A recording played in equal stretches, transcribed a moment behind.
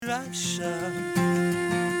I shout?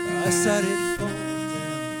 I said it for them.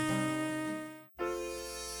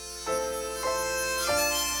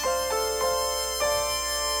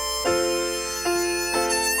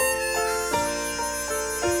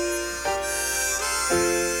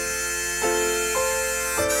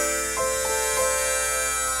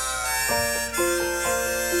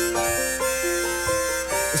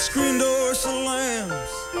 The screen door slams,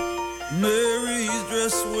 Mary's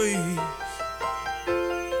dress waves.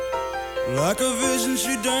 Like a vision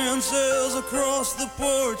she dances across the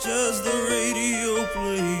porch as the radio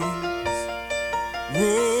plays.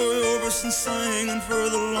 Roy Orbison singing for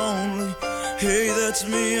the lonely. Hey, that's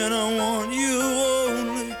me and I want you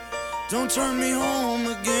only. Don't turn me home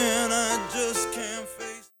again, I just can't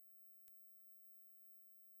face.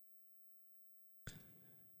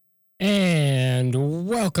 And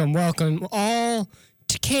welcome all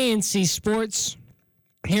to KNC Sports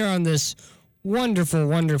here on this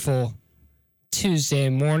wonderful Tuesday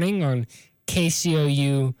morning on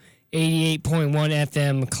KCOU 88.1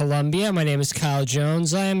 FM Columbia. My name is Kyle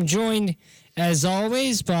Jones. I am joined, as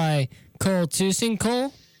always, by Cole Tusing.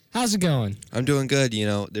 Cole, how's it going? I'm doing good. You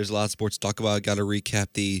know, there's a lot of sports to talk about. Got to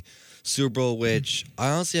recap the Super Bowl, which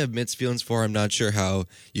I honestly have mixed feelings for. I'm not sure how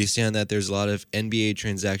you stand that. There's a lot of NBA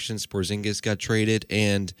transactions. Porzingis got traded,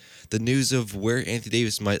 and the news of where Anthony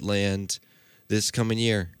Davis might land this coming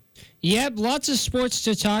year. Yep, lots of sports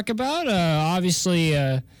to talk about. Obviously,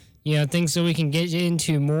 things that we can get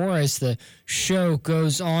into more as the show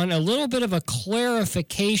goes on. A little bit of a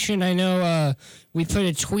clarification. I know we put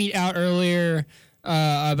a tweet out earlier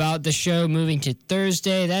about the show moving to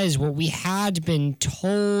Thursday. That is what we had been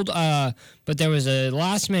told, but there was a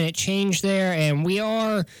last-minute change there, and we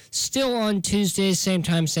are still on Tuesdays, same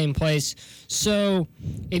time, same place. So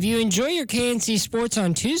if you enjoy your KNC Sports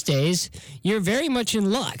on Tuesdays, you're very much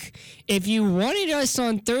in luck. If you wanted us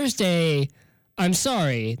on Thursday, I'm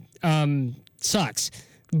sorry, sucks.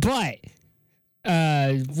 But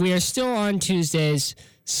we are still on Tuesdays,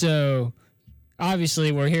 so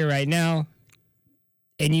obviously we're here right now.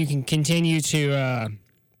 And you can continue to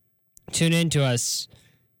tune in to us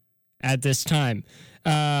at this time.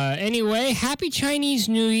 Anyway, happy Chinese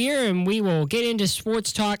New Year, and we will get into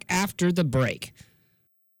sports talk after the break.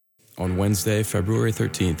 On Wednesday, February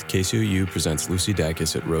 13th, KCOU presents Lucy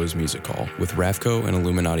Dacus at Rose Music Hall with Rafco and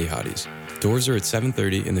Illuminati Hotties. Doors are at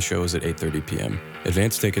 7:30 and the show is at 8:30 p.m.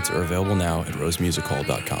 Advance tickets are available now at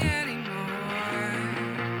rosemusichall.com.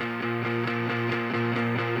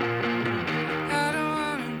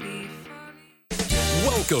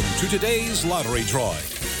 Welcome to today's lottery drawing.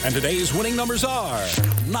 And today's winning numbers are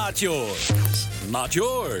not yours, not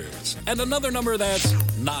yours, and another number that's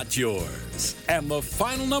not yours. And the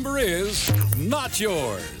final number is not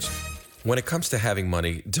yours. When it comes to having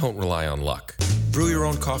money, don't rely on luck. Brew your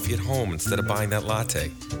own coffee at home instead of buying that latte.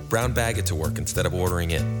 Brown bag it to work instead of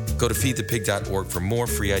ordering it. Go to feedthepig.org for more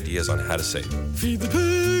free ideas on how to save.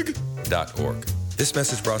 Feedthepig.org. This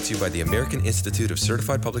message brought to you by the American Institute of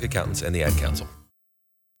Certified Public Accountants and the Ad Council.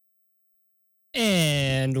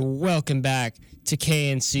 And welcome back to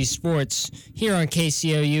KNC Sports here on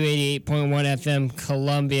KCOU 88.1 FM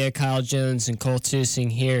Columbia. Kyle Jones and Cole Tusing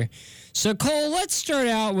here. So, Cole, let's start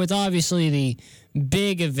out with obviously the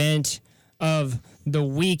big event of the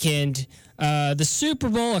weekend. The Super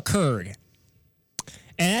Bowl occurred.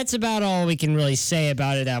 And that's about all we can really say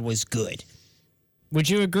about it that was good. Would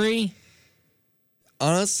you agree?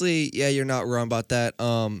 Honestly, yeah, you're not wrong about that.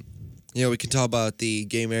 We can talk about the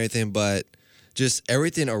game and everything, but just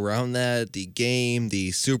everything around that, the game,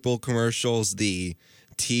 the Super Bowl commercials, the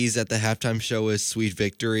tease at the halftime show is Sweet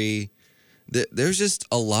Victory. There's just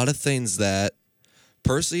a lot of things that,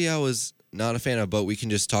 personally, I was not a fan of, but we can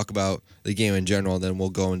just talk about the game in general, and then we'll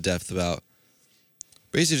go in depth about,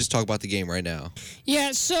 basically just talk about the game right now.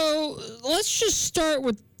 Yeah, so let's just start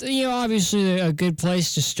with, obviously a good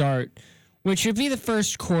place to start, which would be the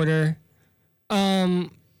first quarter.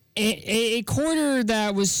 A quarter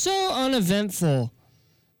that was so uneventful.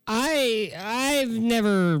 I've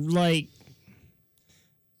never,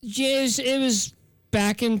 it was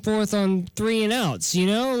back and forth on 3 and outs,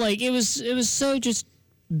 it was so just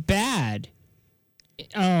bad.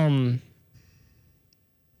 I'd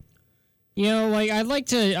like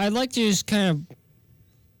to just kind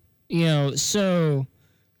of, so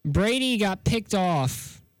Brady got picked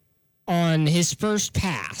off on his first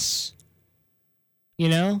pass.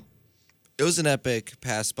 It was an epic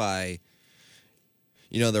pass by,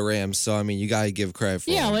 the Rams. So, you got to give credit for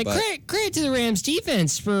it. Yeah, credit to the Rams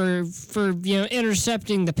defense for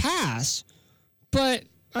intercepting the pass. But,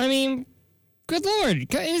 good Lord,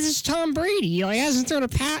 this is Tom Brady. He hasn't thrown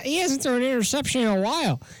he hasn't thrown an interception in a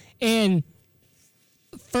while, and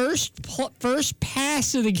first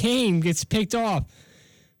pass of the game gets picked off,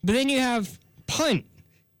 but then you have punt,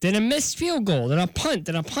 then a missed field goal, then a punt,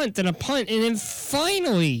 then a punt, then a punt, and then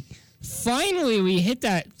finally we hit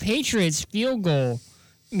that Patriots field goal.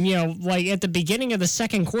 Like at the beginning of the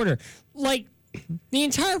second quarter, like the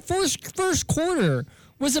entire first quarter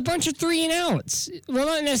was a bunch of 3 and outs. Well,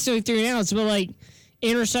 not necessarily 3 and outs, but like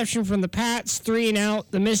interception from the Pats, 3 and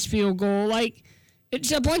out, the missed field goal. Like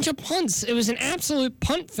it's a bunch of punts. It was an absolute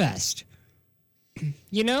punt fest.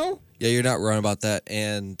 Yeah, you're not wrong about that.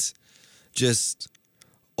 And just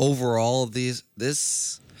overall,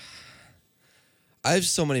 I have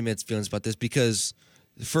so many mixed feelings about this because,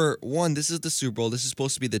 for one, this is the Super Bowl. This is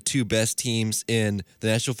supposed to be the 2 best teams in the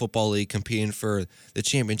National Football League competing for the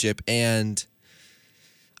championship. And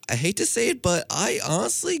I hate to say it, but I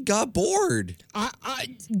honestly got bored.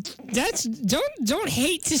 Don't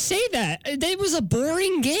hate to say that. It was a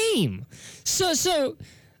boring game. So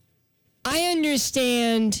I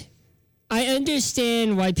understand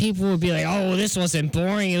why people would be like, "Oh, this wasn't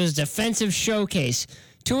boring. It was a defensive showcase."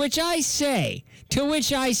 To which I say,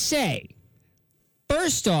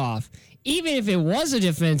 first off, even if it was a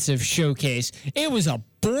defensive showcase, it was a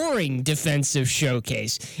boring defensive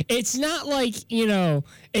showcase. It's not like,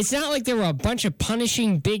 it's not like there were a bunch of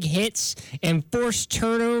punishing big hits and forced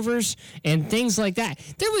turnovers and things like that.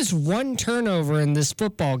 There was 1 turnover in this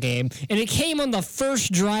football game, and it came on the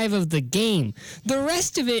first drive of the game. The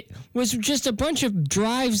rest of it was just a bunch of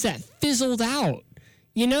drives that fizzled out.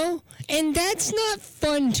 And that's not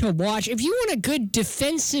fun to watch. If you want a good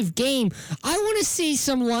defensive game, I want to see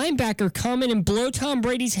some linebacker come in and blow Tom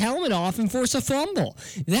Brady's helmet off and force a fumble.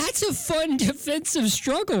 That's a fun defensive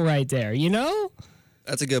struggle right there,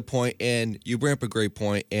 That's a good point, and you bring up a great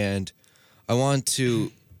point, and I want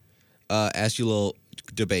to ask you a little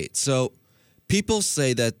debate. So people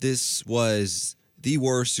say that this was the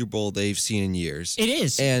worst Super Bowl they've seen in years. It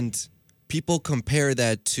is. And people compare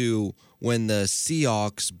that to when the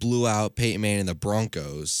Seahawks blew out Peyton Manning and the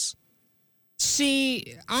Broncos.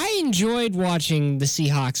 See, I enjoyed watching the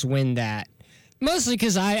Seahawks win that, mostly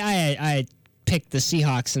because I picked the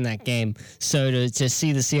Seahawks in that game. So to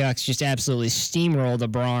see the Seahawks just absolutely steamroll the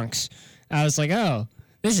Bronx, I was like, oh,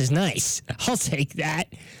 this is nice. I'll take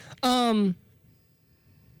that. And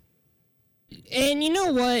you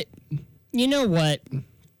know what?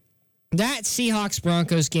 That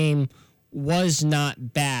Seahawks-Broncos game was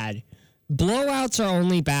not bad. Blowouts are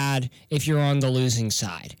only bad if you're on the losing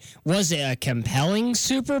side. Was it a compelling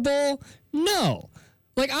Super Bowl? No.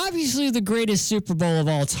 Like, obviously, the greatest Super Bowl of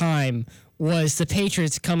all time was the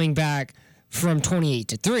Patriots coming back from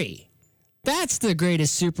 28-3. That's the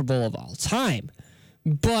greatest Super Bowl of all time.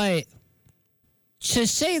 But to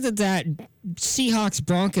say that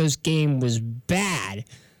Seahawks-Broncos game was bad,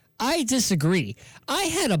 I disagree. I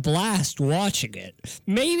had a blast watching it.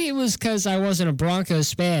 Maybe it was because I wasn't a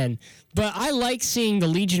Broncos fan, but I like seeing the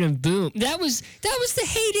Legion of Boom. That was the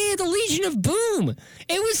heyday of the Legion of Boom.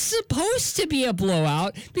 It was supposed to be a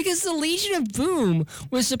blowout because the Legion of Boom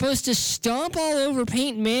was supposed to stomp all over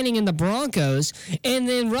Peyton Manning and the Broncos, and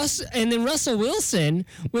then Russell Wilson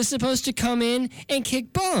was supposed to come in and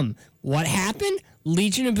kick bum. What happened?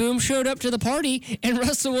 Legion of Boom showed up to the party, and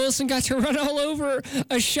Russell Wilson got to run all over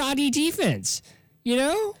a shoddy defense.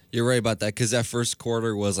 You're right about that, because that first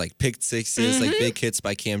quarter was like pick sixes, like big hits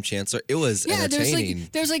by Cam Chancellor. It was entertaining.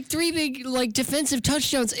 There's like 3 big defensive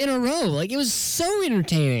touchdowns in a row. Like, it was so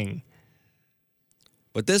entertaining.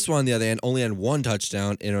 But this one, on the other hand, only had 1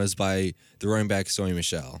 touchdown, and it was by the running back Sony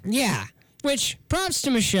Michel. Yeah, which props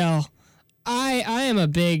to Michel. I am a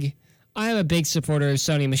big supporter of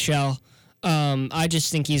Sony Michel. I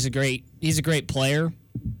just think he's a great player.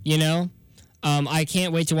 I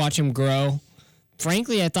can't wait to watch him grow.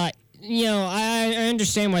 Frankly, I thought, I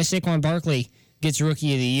understand why Saquon Barkley gets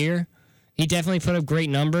Rookie of the Year. He definitely put up great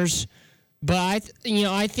numbers, but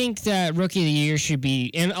I think that Rookie of the Year should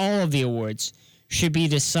be, and all of the awards should be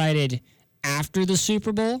decided after the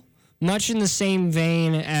Super Bowl, much in the same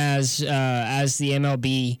vein as the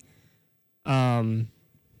MLB, and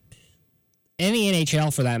the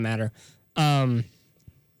NHL for that matter.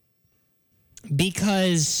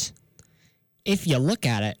 Because if you look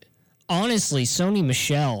at it, honestly, Sony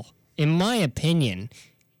Michel, in my opinion,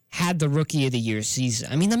 had the Rookie of the Year season.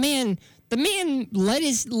 I mean, the man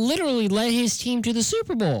literally led his team to the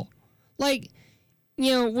Super Bowl. Like,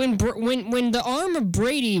 when the arm of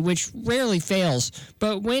Brady, which rarely fails,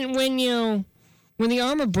 but when the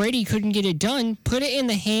arm of Brady couldn't get it done, put it in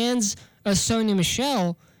the hands of Sony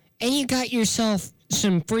Michel, and you got yourself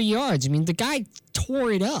some free yards. I mean, the guy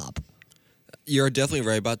tore it up. You're definitely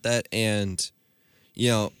right about that. And,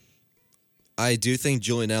 I do think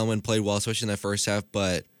Julian Edelman played well, especially in that first half.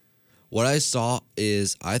 But what I saw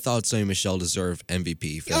is I thought Sonny Michel deserved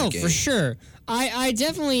MVP for that game. Oh, for sure. I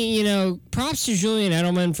definitely, props to Julian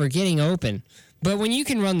Edelman for getting open. But when you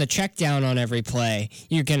can run the check down on every play,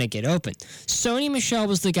 you're going to get open. Sonny Michel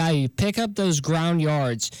was the guy who pick up those ground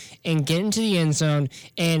yards and get into the end zone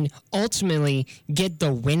and ultimately get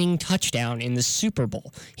the winning touchdown in the Super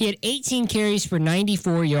Bowl. He had 18 carries for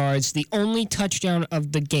 94 yards, the only touchdown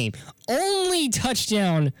of the game. Only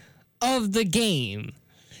touchdown of the game.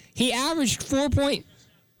 He averaged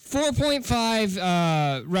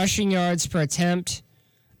 4.5 rushing yards per attempt.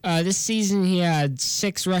 This season, he had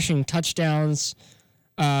 6 rushing touchdowns,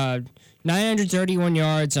 931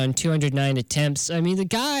 yards on 209 attempts. I mean, the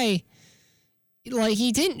guy,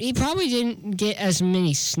 he probably didn't get as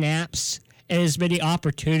many snaps and as many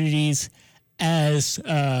opportunities as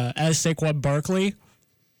Saquon Barkley,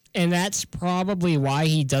 and that's probably why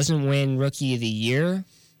he doesn't win Rookie of the Year.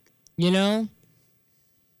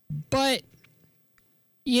 But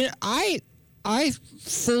I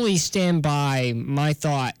fully stand by my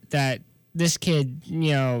thought that this kid,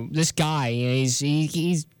 this guy,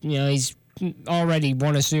 he's already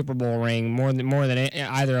won a Super Bowl ring more than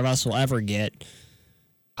either of us will ever get.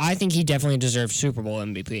 I think he definitely deserves Super Bowl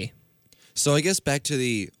MVP. So I guess back to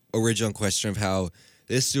the original question of how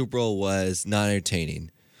this Super Bowl was not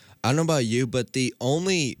entertaining. I don't know about you, but the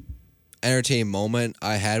only entertaining moment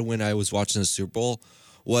I had when I was watching the Super Bowl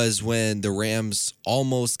was when the Rams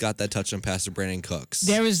almost got that touchdown pass to Brandon Cooks.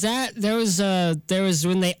 There was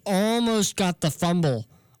when they almost got the fumble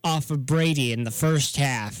off of Brady in the first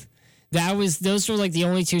half. Those were like the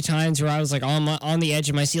only 2 times where I was like on the edge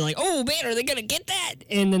of my seat, like, oh man, are they gonna get that?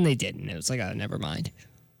 And then they didn't. It was like, oh, never mind.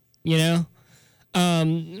 The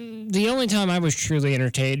only time I was truly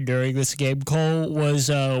entertained during this game, Cole, was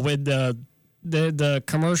when the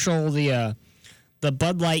commercial, the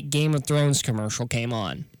Bud Light Game of Thrones commercial came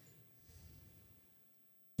on.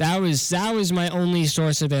 That was my only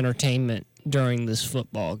source of entertainment during this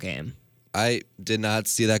football game. I did not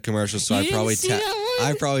see that commercial, so I probably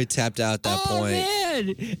tapped out at that point. Oh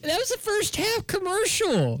man, that was the first half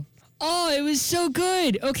commercial. Oh, it was so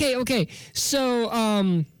good. Okay. So,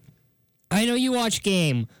 I know you watch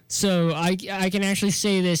Game, so I can actually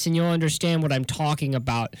say this and you'll understand what I'm talking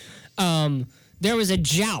about. There was a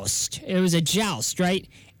joust. It was a joust, right?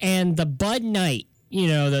 And the Bud Knight,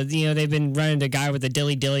 they've been running the guy with the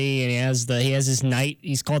dilly, and he has his knight.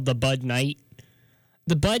 He's called the Bud Knight.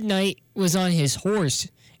 The Bud Knight was on his horse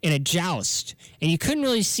in a joust, and you couldn't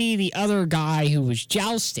really see the other guy who was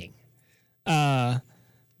jousting. But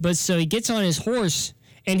so he gets on his horse,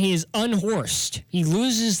 and he is unhorsed. He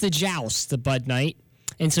loses the joust, the Bud Knight,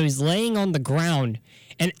 and so he's laying on the ground,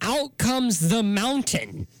 and out comes the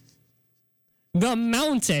mountain. The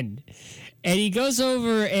mountain. And he goes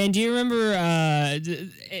over, and do you remember,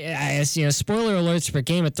 spoiler alerts for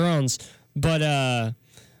Game of Thrones, but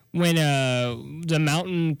when the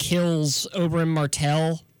mountain kills Oberyn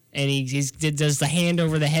Martell, and he does the hand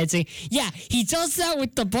over the head thing? Yeah, he does that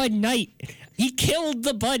with the Bud Knight. He killed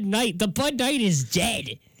the Bud Knight. The Bud Knight is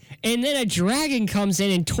dead. And then a dragon comes in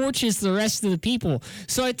and torches the rest of the people.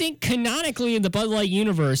 So I think canonically in the Bud Light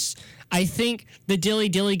universe, I think the Dilly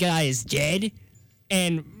Dilly guy is dead.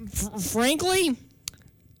 And frankly,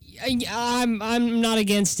 I'm not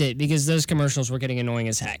against it because those commercials were getting annoying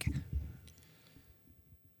as heck.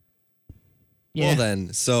 Yeah. Well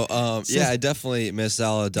then, so I definitely missed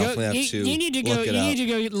out. I'll definitely have to you need to go. look it You up. need to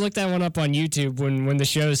go look that one up on YouTube when the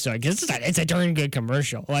show started. Because it's a darn good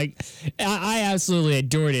commercial. Like I absolutely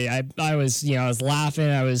adored it. I was laughing.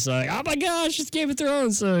 I was like, oh my gosh, it's Game of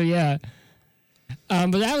Thrones. So yeah.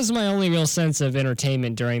 But that was my only real sense of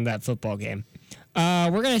entertainment during that football game.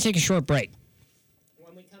 We're gonna take a short break.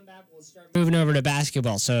 When we come back, we'll start moving over to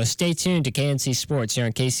basketball. So stay tuned to KNC Sports here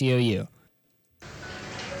on KCOU.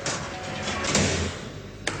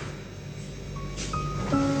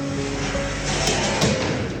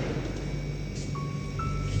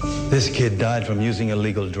 This kid died from using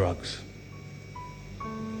illegal drugs.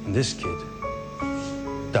 And this kid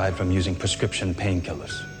died from using prescription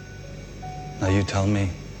painkillers. Now you tell me,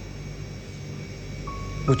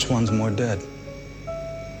 which one's more dead?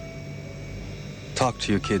 Talk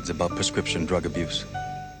to your kids about prescription drug abuse.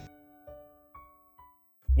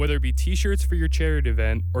 Whether it be t-shirts for your charity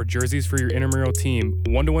event or jerseys for your intramural team,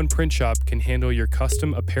 One-to-One Print Shop can handle your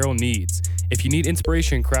custom apparel needs. If you need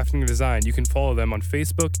inspiration crafting a design, you can follow them on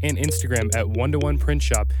Facebook and Instagram at One-to-One Print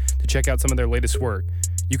Shop to check out some of their latest work.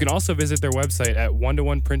 You can also visit their website at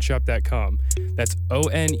one-to-one-printshop.com. That's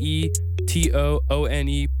ONETOONE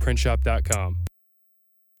printshop.com.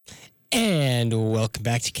 And welcome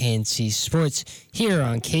back to KNC Sports here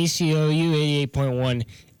on KCOU 88.1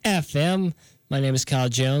 FM. My name is Kyle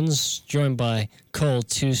Jones, joined by Cole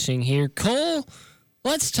Tusing here. Cole,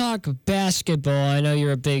 let's talk basketball. I know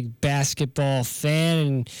you're a big basketball fan,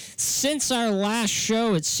 and since our last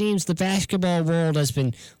show, it seems the basketball world has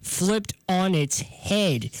been flipped on its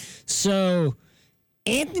head. So,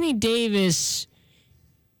 Anthony Davis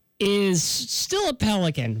is still a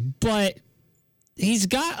Pelican, but he's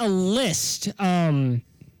got a list of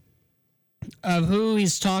who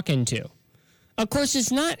he's talking to. Of course,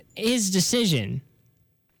 it's not his decision.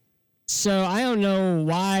 So I don't know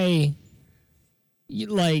why,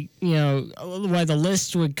 why the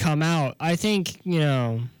list would come out. I think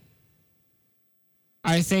that,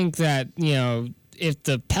 if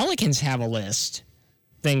the Pelicans have a list,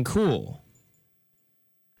 then cool.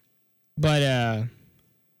 But,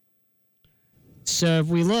 so if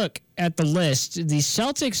we look at the list, the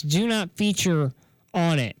Celtics do not feature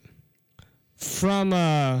on it.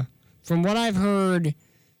 From what I've heard,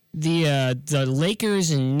 the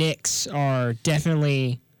Lakers and Knicks are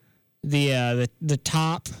definitely the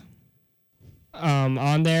top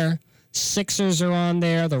on there. Sixers are on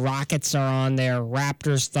there. The Rockets are on there.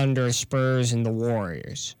 Raptors, Thunder, Spurs, and the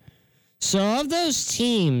Warriors. So of those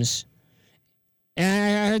teams,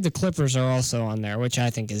 and I heard the Clippers are also on there, which I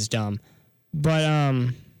think is dumb. But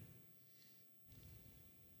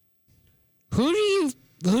who do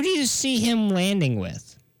you see him landing with?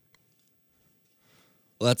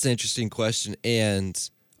 Well, that's an interesting question, and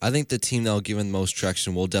I think the team that will give him the most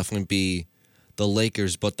traction will definitely be the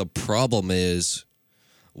Lakers. But the problem is,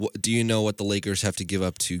 do you know what the Lakers have to give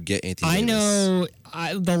up to get Anthony Davis? I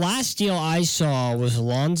know. The last deal I saw was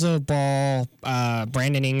Lonzo Ball,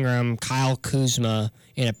 Brandon Ingram, Kyle Kuzma,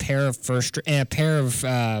 and a pair of first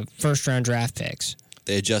round draft picks.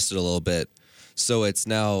 They adjusted a little bit, so it's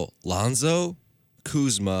now Lonzo,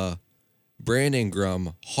 Kuzma, Brandon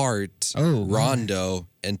Ingram, Hart, Rondo,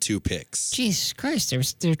 and 2 picks. Jesus Christ,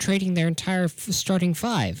 they're trading their entire starting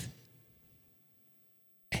 5.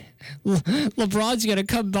 LeBron's going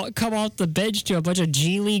to come off the bench to a bunch of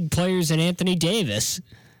G League players and Anthony Davis.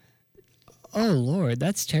 Oh, Lord,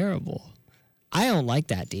 that's terrible. I don't like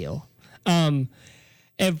that deal. And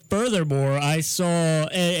furthermore, I saw,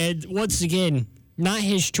 and once again, not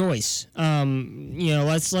his choice.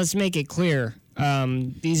 Let's make it clear. A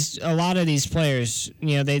lot of these players,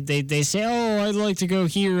 they say, oh, I'd like to go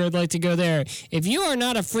here, I'd like to go there. If you are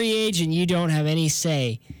not a free agent, you don't have any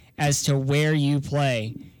say as to where you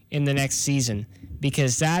play in the next season,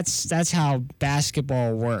 because that's how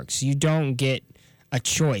basketball works. You don't get a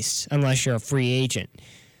choice unless you're a free agent.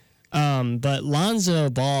 But Lonzo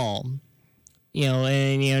Ball,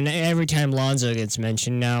 every time Lonzo gets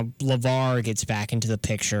mentioned, now LeVar gets back into the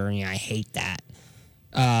picture, and I hate that.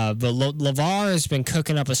 But LeVar has been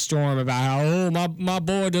cooking up a storm about how, my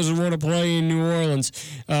boy doesn't want to play in New Orleans.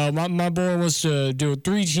 My boy wants to do a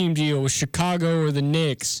 3-team deal with Chicago or the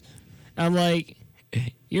Knicks. I'm like,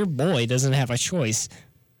 your boy doesn't have a choice.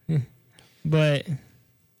 But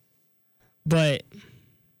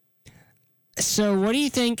so what do you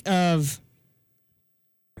think of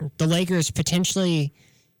the Lakers potentially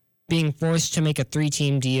being forced to make a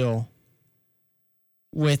 3-team deal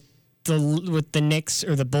with the Knicks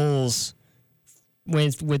or the Bulls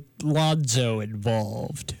with Lonzo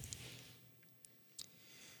involved?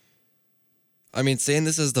 I mean, saying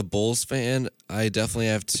this as the Bulls fan, I definitely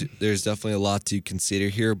have to. There's definitely a lot to consider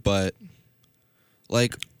here, but I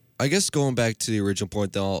guess going back to the original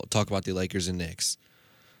point, then I'll talk about the Lakers and Knicks.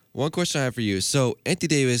 One question I have for you: so Anthony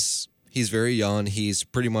Davis, he's very young. He's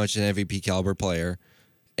pretty much an MVP caliber player,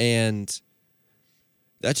 and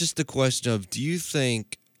that's just the question of: do you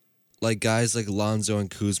think guys like Lonzo and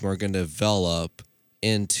Kuzma are going to develop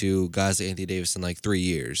into guys like Anthony Davis in 3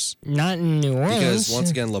 years? Not in New Orleans, because once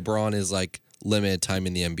again, LeBron is limited time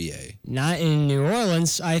in the NBA. Not in New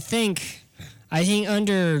Orleans. I think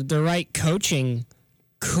under the right coaching,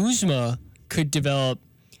 Kuzma could develop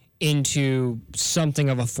into something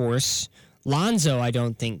of a force. Lonzo, I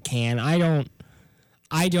don't think can. I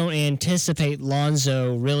don't anticipate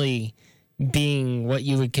Lonzo really being what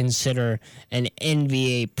you would consider an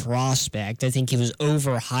NBA prospect. I think he was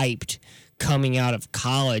overhyped coming out of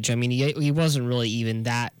college. I mean, he wasn't really even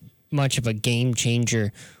that much of a game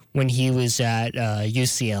changer when he was at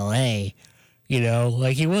UCLA.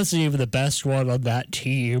 He wasn't even the best one on that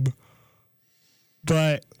team.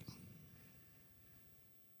 But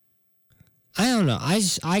I don't don't know.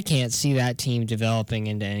 I can't see that team developing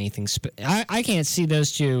into anything. I can't see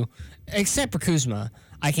those two, except for Kuzma.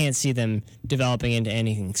 I can't see them developing into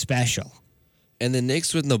anything special. And the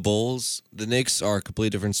Knicks with the Bulls, the Knicks are a completely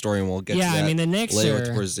different story, and we'll get to that the Knicks later are, with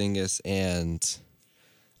Porzingis, and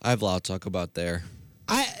I have a lot to talk about there.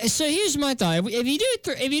 So here's my thought: if you do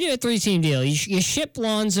a 3-team deal, you ship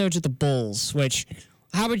Lonzo to the Bulls. Which,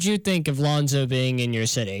 how would you think of Lonzo being in your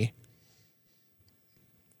city?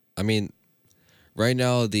 I mean, right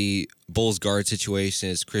now the Bulls guard situation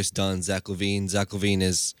is Chris Dunn, Zach LaVine. Zach LaVine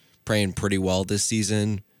is playing pretty well this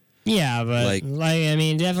season. Yeah, but I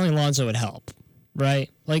mean, definitely Lonzo would help, right?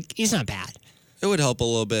 Like, he's not bad. It would help a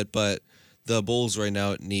little bit, but the Bulls right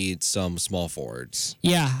now need some small forwards.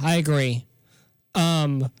 Yeah, I agree.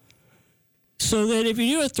 So then if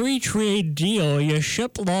you do a 3-trade deal, you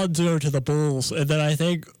ship Lonzo to the Bulls, and then I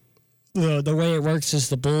think the way it works is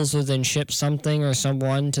the Bulls would then ship something or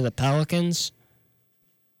someone to the Pelicans.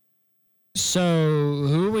 So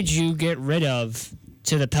who would you get rid of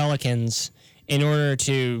to the Pelicans in order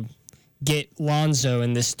to get Lonzo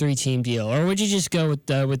in this 3-team deal, or would you just go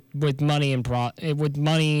with money and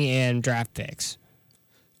draft picks?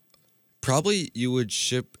 Probably you would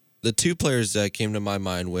ship the two players that came to my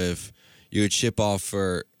mind with you would ship off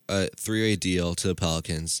for a 3-way deal to the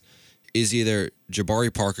Pelicans is either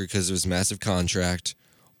Jabari Parker because of his massive contract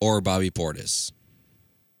or Bobby Portis.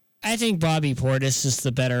 I think Bobby Portis is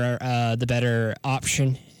the better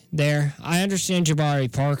option there. I understand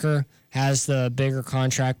Jabari Parker has the bigger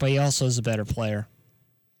contract, but he also is a better player.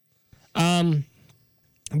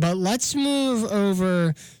 But let's move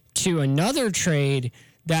over to another trade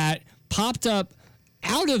that popped up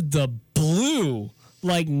out of the blue.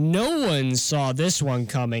 Like no one saw this one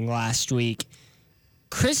coming last week.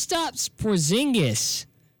 Kristaps Porzingis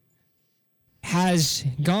has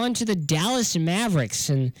gone to the Dallas Mavericks,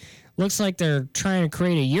 and looks like they're trying to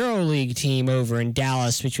create a EuroLeague team over in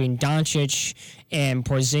Dallas between Doncic and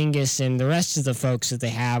Porzingis and the rest of the folks that they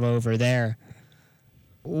have over there.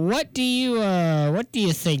 What do you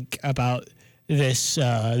think about this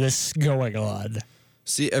going on?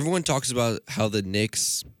 See, everyone talks about how the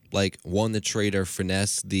Knicks won the trade or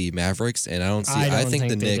finessed the Mavericks, and I think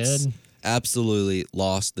the Knicks absolutely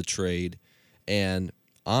lost the trade and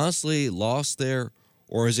honestly lost their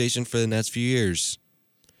organization for the next few years.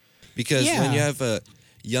 Because when you have a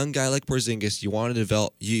young guy like Porzingis, you want to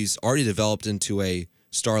develop. He's already developed into a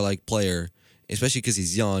star-like player, especially because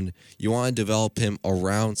he's young. You want to develop him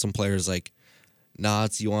around some players like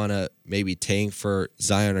Knots. You want to maybe tank for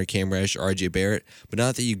Zion or Cam Reddish or RJ Barrett. But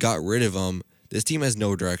now that you got rid of him, this team has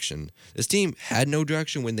no direction. This team had no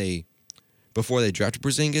direction before they drafted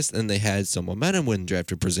Porzingis, and they had some momentum when they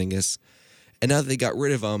drafted Porzingis. And now that they got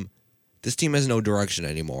rid of him, this team has no direction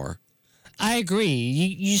anymore. I agree.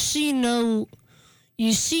 You see no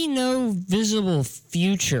visible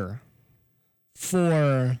future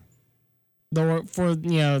for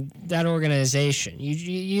that organization.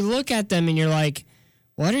 You look at them and you're like,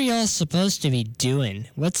 what are y'all supposed to be doing?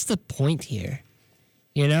 What's the point here?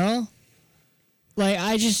 You know,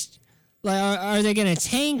 are they going to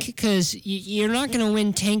tank? Because you're not going to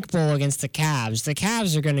win Tank Bowl against the Cavs. The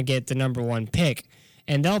Cavs are going to get the number 1 pick,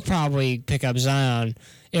 and they'll probably pick up Zion.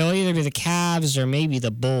 It'll either be the Cavs or maybe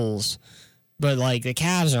the Bulls. But, the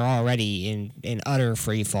Cavs are already in utter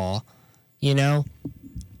free fall, you know?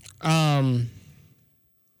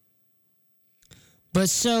 But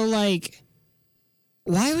so,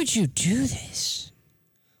 why would you do this?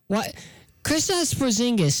 Why? Kristaps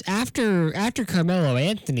Porzingis, after Carmelo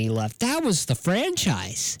Anthony left, that was the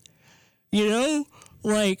franchise. You know?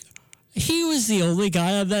 He was the only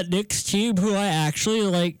guy on that Knicks team who I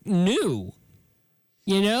actually, knew.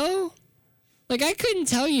 You know? I couldn't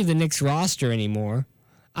tell you the Knicks roster anymore.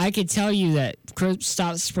 I could tell you that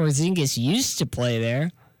Kristaps Porzingis used to play there.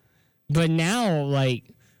 But now,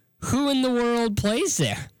 who in the world plays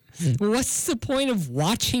there? What's the point of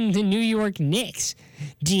watching the New York Knicks?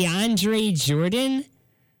 DeAndre Jordan?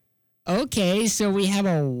 Okay, so we have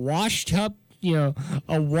a washed up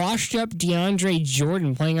DeAndre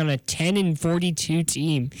Jordan playing on a 10-42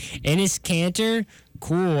 team. Ennis Cantor,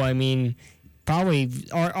 cool. I mean, probably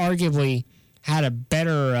arguably had a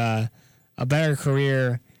better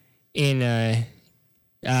career in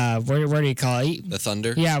where do you call it? The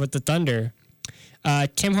Thunder? Yeah, with the Thunder.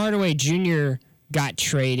 Tim Hardaway Jr. got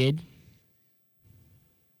traded.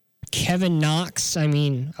 Kevin Knox, I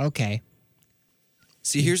mean, okay.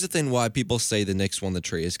 See, here's the thing why people say the Knicks won the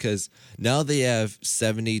trade is because now they have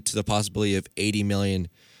 70 to the possibility of 80 million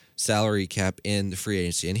salary cap in the free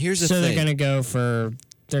agency. And here's the thing. So they're gonna go for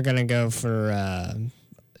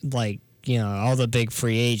all the big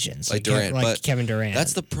free agents like Durant, but Kevin Durant.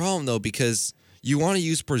 That's the problem though, because you want to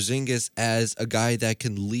use Porzingis as a guy that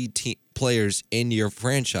can lead players in your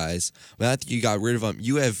franchise. But I think you got rid of him.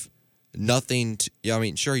 You have nothing.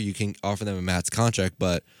 Sure, you can offer them a max contract,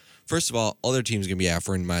 but first of all, other teams are going to be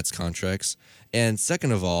offering max contracts, and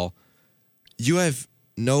second of all, you have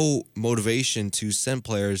no motivation to send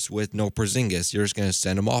players with no Porzingis. You're just going to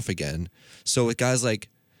send them off again. So with guys like,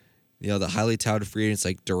 the highly touted free agents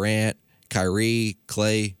like Durant, Kyrie,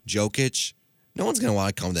 Clay, Jokic, no one's going to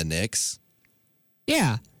want to come to the Knicks.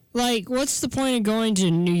 Yeah. Like, what's the point of going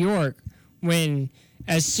to New York when,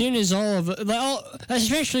 as soon as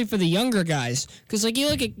especially for the younger guys, because like you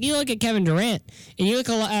look at Kevin Durant and you look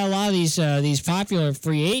at a lot of these popular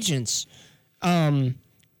free agents,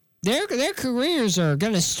 their careers are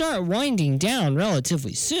going to start winding down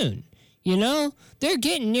relatively soon. They're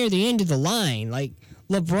getting near the end of the line. Like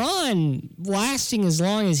LeBron lasting as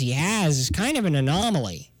long as he has is kind of an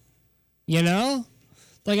anomaly.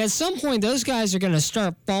 Like, at some point, those guys are going to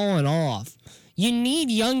start falling off. You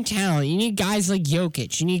need young talent. You need guys like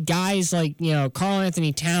Jokic. You need guys like, Karl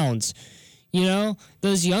Anthony Towns.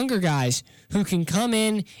 Those younger guys who can come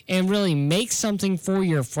in and really make something for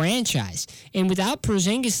your franchise. And without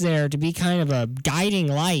Porzingis there to be kind of a guiding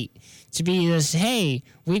light, to be this, hey,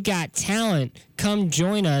 we've got talent, come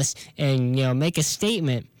join us and, make a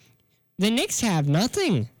statement, the Knicks have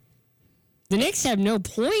nothing. The Knicks have no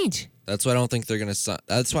point. That's why I don't think they're going to.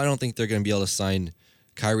 That's why I don't think they're going to be able to sign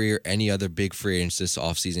Kyrie or any other big free agents this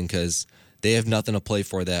offseason, because they have nothing to play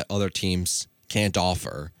for that other teams can't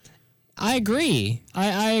offer. I agree.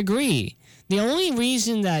 I agree. The only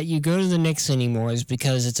reason that you go to the Knicks anymore is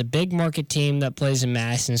because it's a big market team that plays in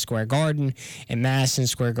Madison Square Garden, and Madison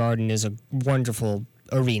Square Garden is a wonderful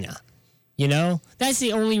arena. That's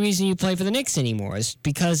the only reason you play for the Knicks anymore, is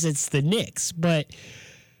because it's the Knicks. But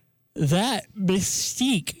that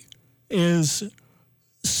mystique is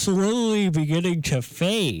slowly beginning to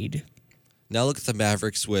fade. Now look at the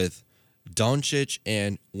Mavericks with Doncic,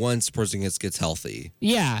 and once Porzingis gets healthy.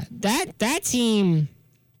 Yeah, that team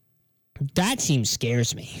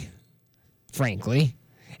scares me, frankly.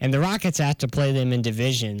 And the Rockets have to play them in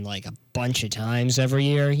division like a bunch of times every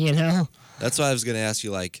year, That's why I was going to ask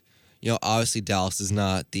you, obviously Dallas is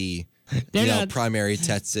not the primary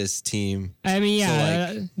Texas team. I mean,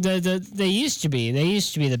 yeah, so they used to be. They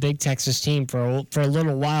used to be the big Texas team for a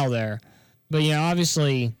little while there, but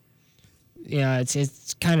obviously,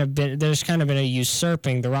 it's kind of been a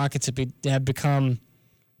usurping. The Rockets have become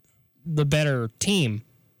the better team.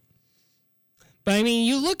 But I mean,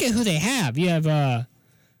 you look at who they have. You have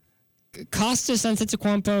Kostas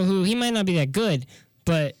Antetokounmpo, who he might not be that good,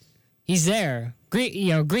 but he's there.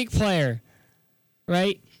 Greek player,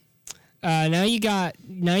 right? Now you got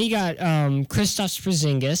Kristaps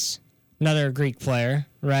Porzingis, another Greek player,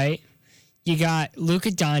 right? You got Luka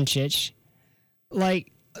Doncic.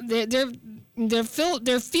 Like they're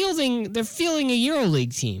fielding a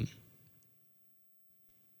EuroLeague team.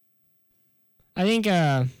 I think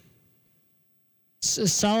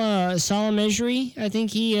Salamejri, I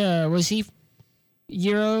think was he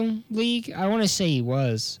EuroLeague? I want to say he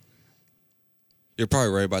was. You're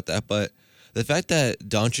probably right about that, but the fact that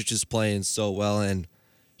Doncic is playing so well, and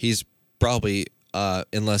he's probably,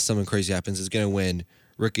 unless something crazy happens, is going to win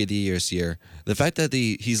Rookie of the Year this year. The fact that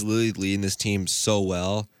he's literally leading this team so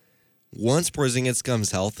well, once Porzingis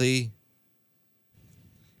comes healthy,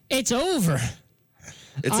 it's over.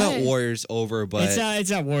 It's not Warriors over, but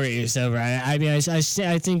it's not Warriors over. I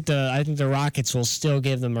think the Rockets will still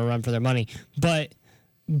give them a run for their money, but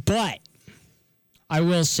I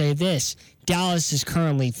will say this: Dallas is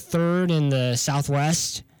currently third in the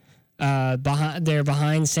Southwest. They're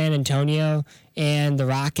behind San Antonio and the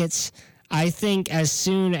Rockets. I think as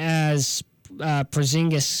soon as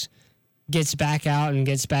Porzingis gets back out and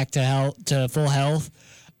gets back to full health,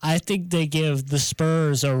 I think they give the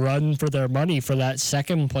Spurs a run for their money for that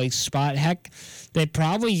second place spot. Heck, they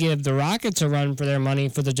probably give the Rockets a run for their money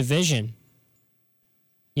for the division.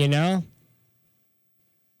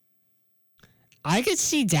 I could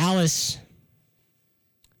see Dallas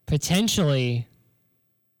potentially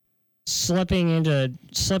slipping into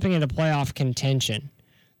playoff contention.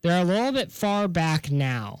 They're a little bit far back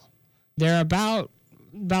now. They're about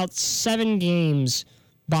 7 games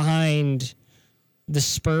behind the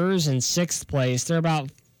Spurs in 6th place. They're about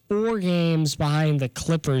 4 games behind the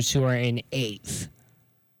Clippers, who are in 8th.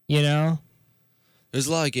 There's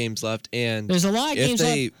a lot of games left, and there's a lot of games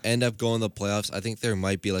left. If they end up going to the playoffs, I think there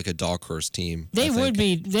might be like a dark horse team. They would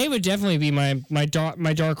definitely be my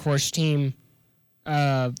dark horse team,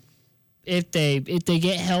 if they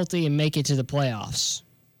get healthy and make it to the playoffs.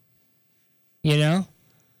 You know,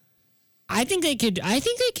 I think they could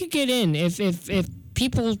get in if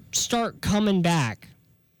people start coming back.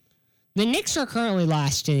 The Knicks are currently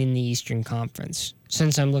last in the Eastern Conference,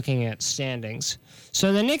 since I'm looking at standings.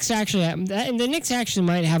 So the Knicks actually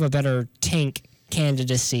might have a better tank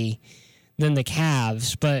candidacy than the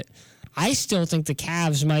Cavs, but I still think the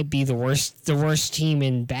Cavs might be the worst team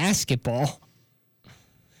in basketball.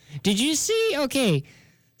 Did you see? Okay,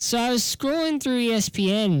 so I was scrolling through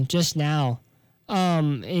ESPN just now,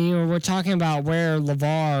 and we're talking about where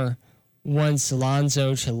LeVar wants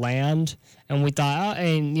Lonzo to land. And we thought,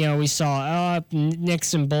 we saw,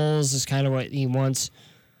 Knicks and Bulls is kind of what he wants.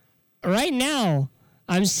 Right now,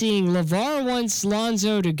 I'm seeing LeVar wants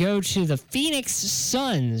Lonzo to go to the Phoenix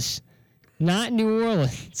Suns, not New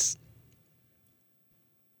Orleans.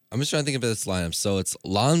 I'm just trying to think of this lineup. So it's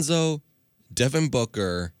Lonzo, Devin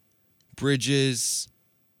Booker, Bridges,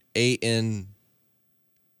 Ayton,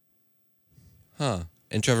 and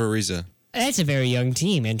Trevor Ariza. That's a very young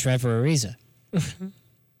team, and Trevor Ariza.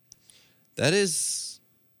 That is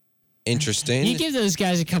interesting. You give those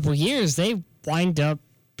guys a couple years, they wind up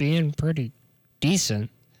being pretty decent.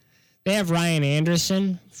 They have Ryan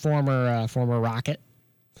Anderson, former Rocket.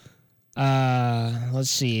 Let's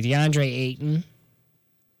see, DeAndre Ayton.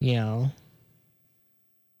 You know,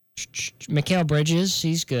 Mikal Bridges,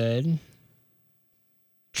 he's good.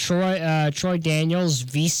 Troy Daniels,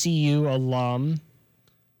 VCU alum.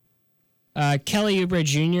 Kelly Oubre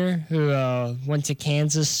Jr., who went to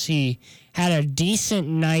Kansas, he had a decent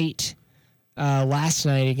night last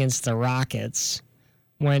night against the Rockets.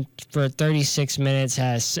 Went for 36 minutes,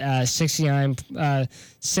 has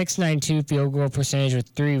 6.92 field goal percentage with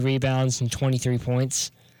 3 rebounds and 23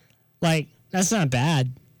 points. Like, that's not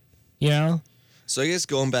bad, you know? So I guess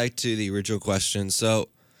going back to the original question, so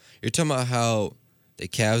you're talking about how the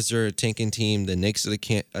Cavs are a tanking team, the Knicks are a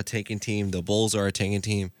tanking team, the Bulls are a tanking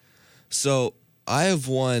team. So I have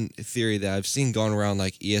one theory that I've seen going around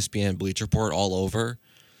like ESPN, Bleacher Report, all over.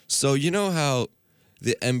 So you know how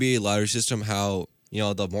the NBA lottery system, how,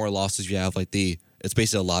 the more losses you have, it's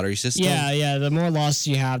basically a lottery system? Yeah. The more losses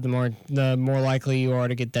you have, the more likely you are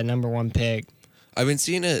to get that number 1 pick. I've been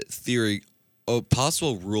seeing a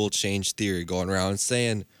possible rule change theory going around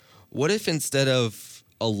saying, what if instead of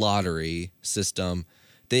a lottery system,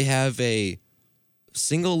 they have a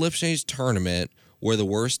single lip change tournament where the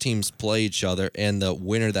worst teams play each other and the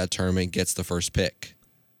winner of that tournament gets the first pick?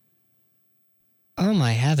 Oh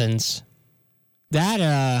my heavens.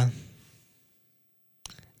 That's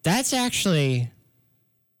actually,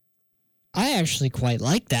 I actually quite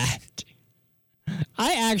like that.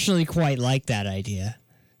 I actually quite like that idea.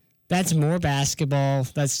 That's more basketball.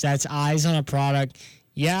 That's eyes on a product.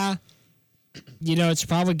 Yeah. It's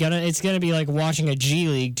probably gonna be like watching a G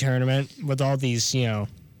League tournament with all these,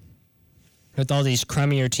 with all these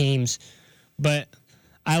crummier teams. But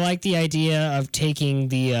I like the idea of taking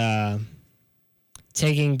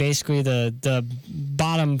basically the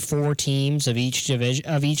bottom 4 teams of each division,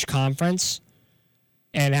 of each conference,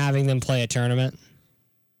 and having them play a tournament.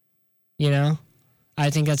 I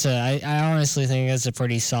think I honestly think that's a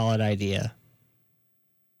pretty solid idea.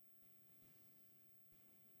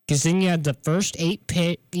 Because then you had the first 8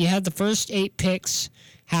 picks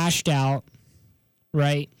hashed out,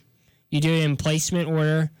 right? You do it in placement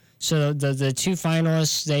order. So the 2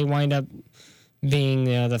 finalists, they wind up being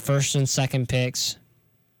the first and second picks.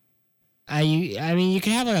 I mean, you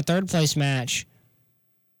could have like a 3rd place match,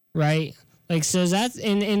 right? Like, so that's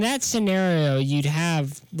in that scenario, you'd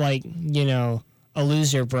have a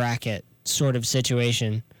loser bracket sort of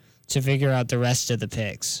situation to figure out the rest of the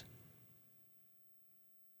picks.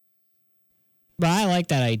 But I like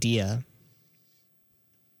that idea.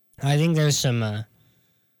 I think there's some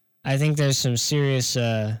serious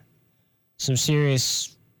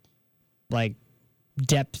like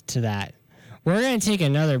depth to that. We're going to take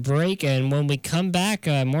another break, and when we come back,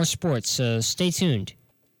 more sports, so stay tuned.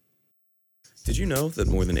 Did you know that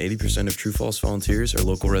more than 80% of True False volunteers are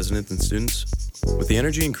local residents and students? With the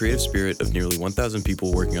energy and creative spirit of nearly 1,000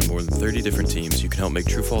 people working on more than 30 different teams, you can help make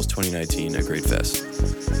True False 2019 a great fest.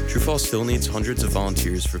 True False still needs hundreds of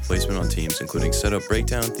volunteers for placement on teams, including setup,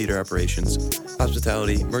 breakdown, theater operations,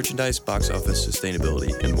 hospitality, merchandise, box office,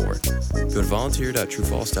 sustainability, and more. Go to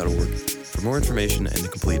volunteer.truefalse.org for more information and to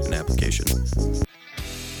complete an application.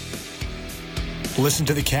 Listen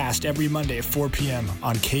to the cast every Monday at 4 p.m.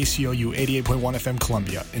 on KCOU 88.1 FM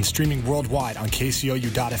Columbia and streaming worldwide on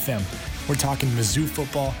KCOU.FM. We're talking Mizzou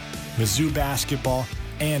football, Mizzou basketball,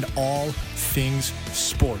 and all things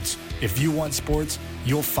sports. If you want sports,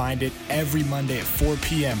 you'll find it every Monday at 4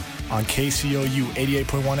 p.m. on KCOU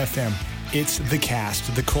 88.1 FM It's The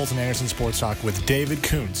Cast, the Colton Anderson Sports Talk with David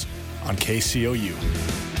Coons on KCOU.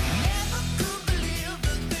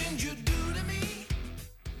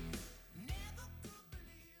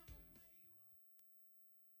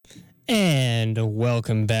 And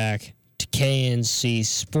welcome back to KNC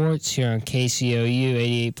Sports here on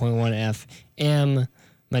KCOU 88.1 FM.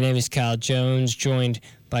 My name is Kyle Jones, joined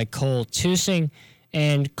by Cole Tusing.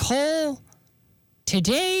 And Cole,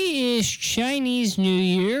 today is Chinese New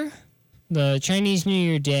Year, the Chinese New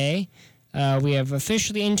Year day. We have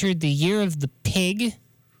officially entered the year of the pig.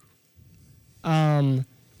 And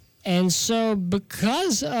so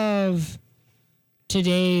because of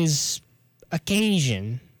today's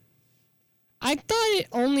occasion, I thought it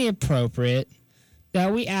only appropriate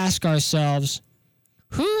that we ask ourselves,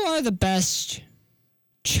 who are the best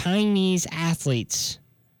Chinese athletes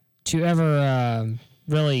to ever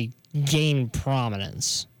really gain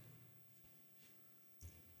prominence?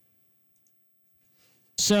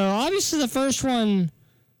 So obviously the first one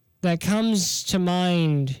that comes to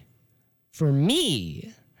mind for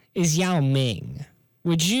me is Yao Ming.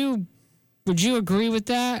 Would you agree with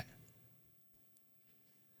that?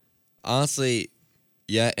 Honestly,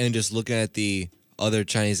 yeah, and just looking at the other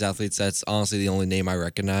Chinese athletes, that's honestly the only name I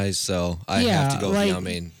recognize, so I have to go with Yao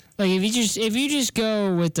Ming. Like if you just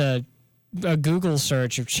go with a Google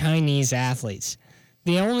search of Chinese athletes,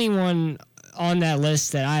 the only one on that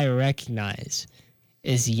list that I recognize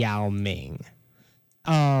is Yao Ming.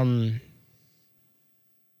 I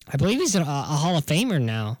believe he's a Hall of Famer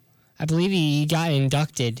now. I believe he got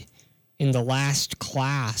inducted in the last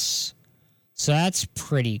class. So that's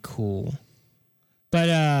pretty cool.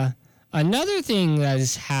 But another thing that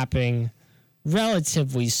is happening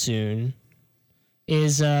relatively soon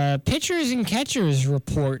is pitchers and catchers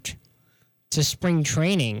report to spring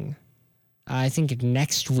training, I think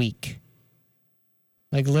next week.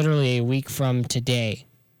 Like literally a week from today.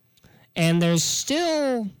 And there's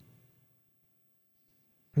still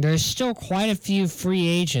quite a few free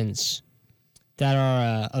agents that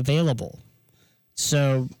are available.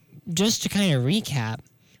 So just to kind of recap,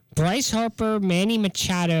 Bryce Harper, Manny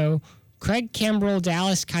Machado, Craig Kimbrell,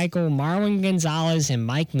 Dallas Keuchel, Marwin Gonzalez, and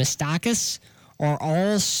Mike Moustakas are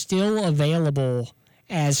all still available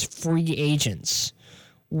as free agents.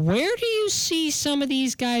 Where do you see some of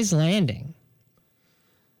these guys landing?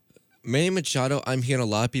 Manny Machado, I'm hearing a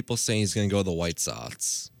lot of people saying he's going to go to the White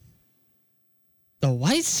Sox. The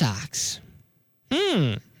White Sox?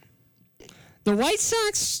 The White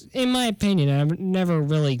Sox, in my opinion, have never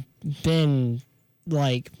really been,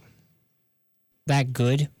 like, that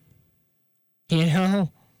good. You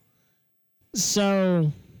know?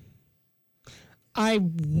 So, I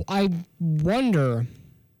wonder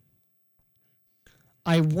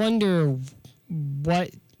what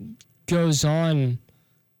goes on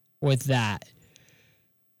with that.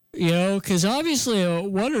 You know, because obviously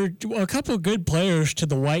one or a couple of good players to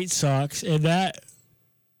the White Sox, and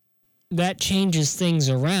that changes things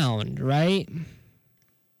around, right?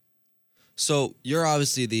 So you're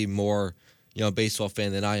obviously the more, baseball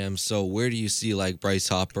fan than I am. So where do you see like Bryce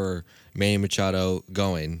Harper, Manny Machado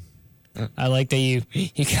going? I like that you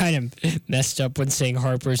kind of messed up when saying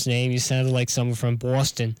Harper's name. You sounded like someone from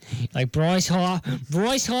Boston, like Bryce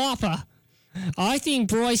Harper. I think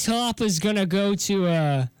Bryce Harper's gonna go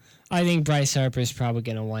to. I think Bryce Harper's probably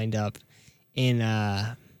gonna wind up in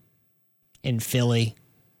Philly.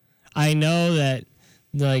 I know that,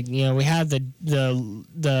 we had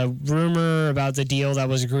the rumor about the deal that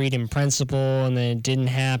was agreed in principle, and then it didn't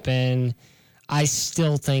happen. I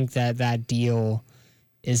still think that deal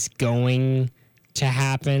is going to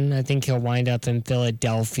happen. I think he'll wind up in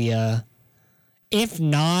Philadelphia. If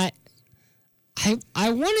not, I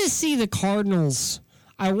want to see the Cardinals.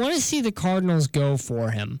 I want to see the Cardinals go for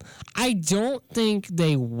him. I don't think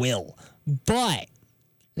they will, but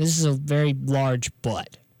this is a very large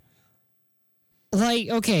but. Like,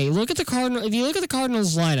 okay, look at the Cardinals. If you look at the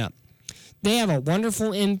Cardinals lineup, they have a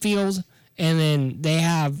wonderful infield, and then they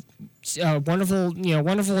have wonderful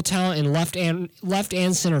talent in left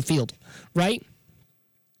and center field, right?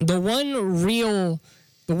 The one real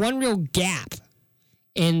gap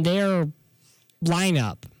in their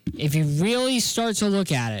lineup, if you really start to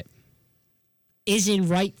look at it, is in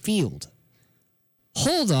right field.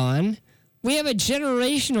 Hold on. We have a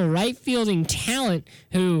generational right fielding talent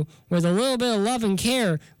who, with a little bit of love and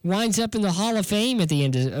care, winds up in the Hall of Fame at the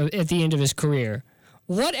end of his career.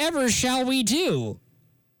 Whatever shall we do?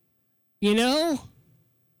 You know?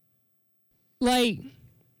 Like,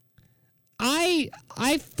 I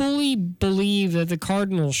fully believe that the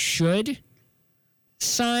Cardinals should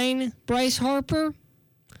sign Bryce Harper.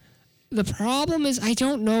 The problem is I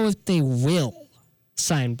don't know if they will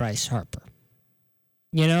sign Bryce Harper.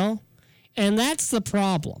 You know? And that's the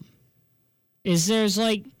problem. Is there's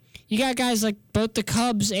like, you got guys like both the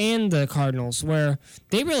Cubs and the Cardinals where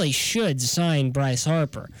they really should sign Bryce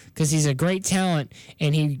Harper because he's a great talent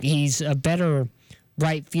and he's a better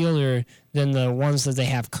right fielder than the ones that they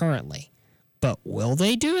have currently. But will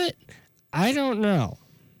they do it? I don't know.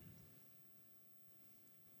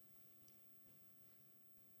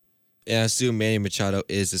 Yeah, I assume Manny Machado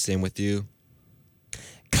is the same with you.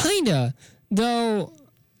 Kinda, though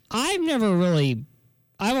I've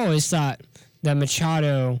always thought that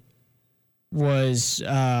Machado was,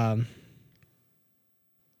 a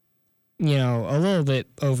little bit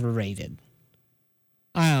overrated.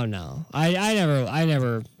 I don't know. I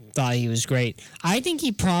never thought he was great. I think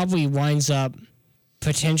he probably winds up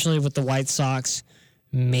potentially with the White Sox,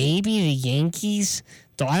 maybe the Yankees,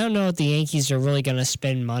 though I don't know if the Yankees are really going to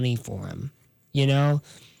spend money for him. You know?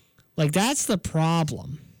 Like, that's the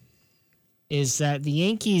problem, is that the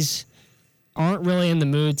Yankees aren't really in the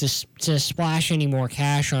mood to splash any more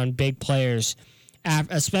cash on big players,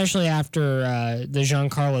 especially after the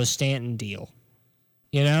Giancarlo Stanton deal.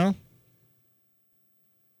 You know?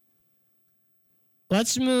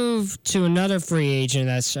 Let's move to another free agent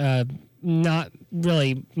that's not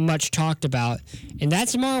really much talked about, and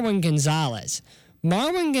that's Marwin Gonzalez.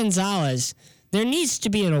 Marwin Gonzalez, there needs to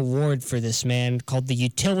be an award for this man called the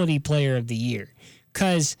Utility Player of the Year.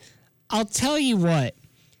 Because I'll tell you what,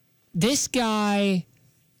 this guy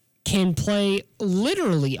can play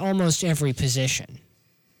literally almost every position.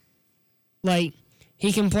 Like,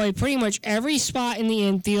 he can play pretty much every spot in the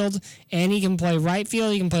infield, and he can play right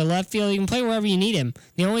field, he can play left field, he can play wherever you need him.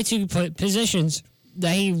 The only two positions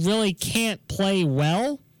that he really can't play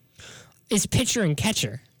well is pitcher and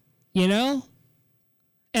catcher, you know?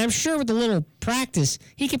 And I'm sure with a little practice,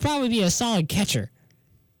 he could probably be a solid catcher,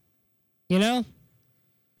 you know?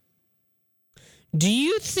 Do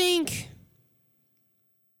you think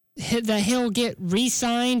that he'll get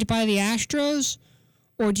re-signed by the Astros?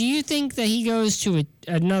 Or do you think that he goes to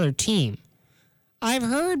another team? I've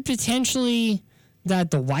heard potentially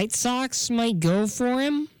that the White Sox might go for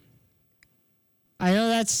him. I know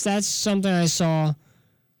that's something I saw.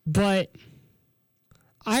 But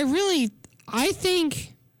I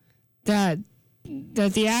think that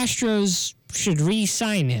the Astros should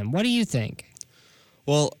re-sign him. What do you think?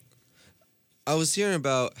 Well, I was hearing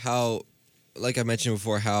about how, like I mentioned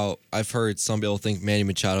before, how I've heard some people think Manny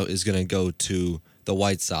Machado is going to go to the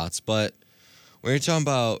White Sox, but when you're talking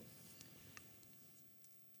about,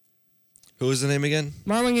 who was the name again?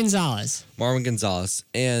 Marwin Gonzalez. Marwin Gonzalez.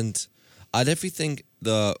 And I definitely think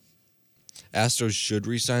the Astros should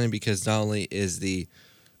re-sign him because not only is the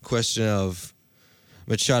question of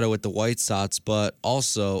Machado with the White Sox, but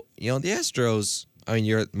also, the Astros, I mean,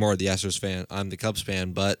 you're more of the Astros fan, I'm the Cubs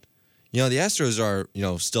fan, but, the Astros are,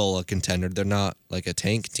 still a contender. They're not like a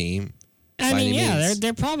tank team. I mean, yeah,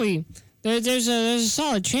 they're probably... There's a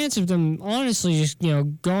solid chance of them honestly just,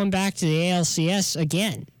 going back to the ALCS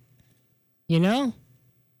again. You know?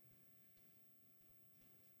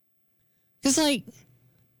 Because,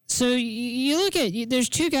 so you look at, there's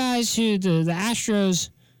two guys who the Astros,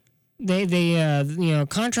 they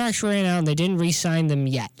contracts ran out and they didn't re-sign them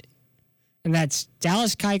yet. And that's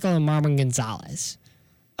Dallas Keuchel and Marwin Gonzalez.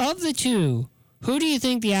 Of the two, who do you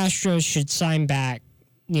think the Astros should sign back,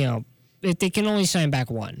 if they can only sign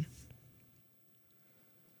back one?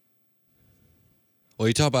 Well,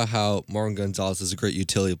 you talk about how Marwin Gonzalez is a great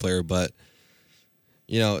utility player, but,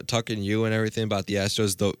 talking to you and everything about the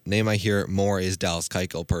Astros, the name I hear more is Dallas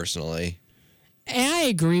Keuchel, personally. And I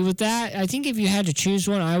agree with that. I think if you had to choose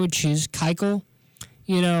one, I would choose Keuchel.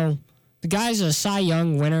 The guy's a Cy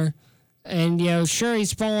Young winner. And, sure,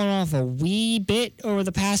 he's fallen off a wee bit over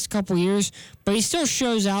the past couple years, but he still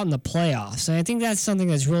shows out in the playoffs. And I think that's something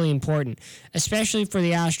that's really important, especially for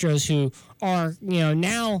the Astros who are,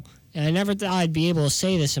 now... And I never thought I'd be able to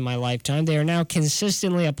say this in my lifetime. They are now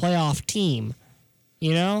consistently a playoff team,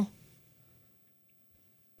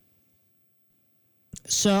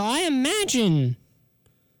 So I imagine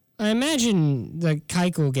that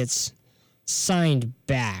Keuchel gets signed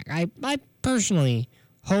back. I personally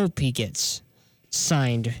hope he gets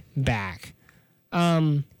signed back.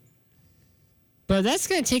 But that's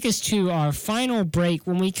going to take us to our final break.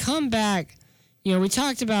 When we come back, we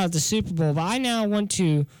talked about the Super Bowl, but I now want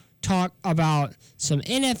to talk about some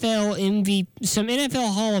NFL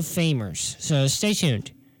Hall of Famers. So stay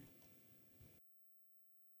tuned.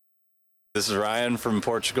 This is Ryan from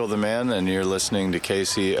Portugal the Man, and you're listening to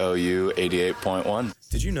KCOU 88.1.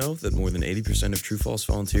 Did you know that more than 80% of True False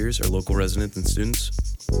volunteers are local residents and students?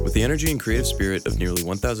 With the energy and creative spirit of nearly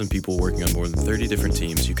 1,000 people working on more than 30 different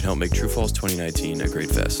teams, you can help make True False 2019 a great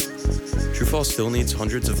fest. True False still needs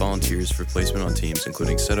hundreds of volunteers for placement on teams,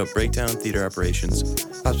 including setup, breakdown, theater operations,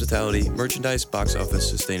 hospitality, merchandise, box office,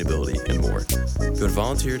 sustainability, and more. Go to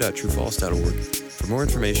volunteer.truefalse.org for more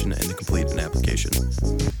information and to complete an application.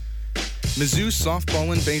 Mizzou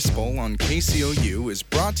Softball and Baseball on KCOU is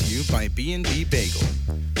brought to you by B&B Bagel.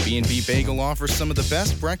 B&B Bagel offers some of the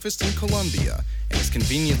best breakfast in Columbia and is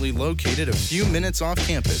conveniently located a few minutes off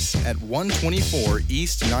campus at 124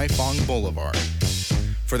 East Nifong Boulevard.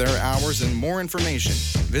 For their hours and more information,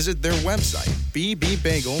 visit their website,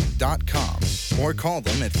 bbbagel.com, or call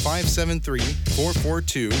them at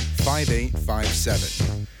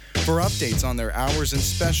 573-442-5857. For updates on their hours and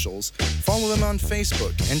specials, follow them on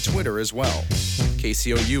Facebook and Twitter as well.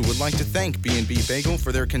 KCOU would like to thank B&B Bagel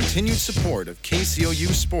for their continued support of KCOU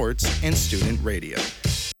Sports and Student Radio.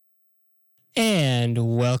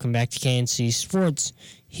 And welcome back to KNC Sports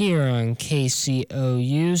here on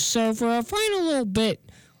KCOU. So for our final little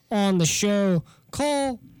bit on the show,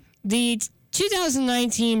 Cole, the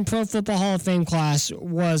 2019 Pro Football Hall of Fame class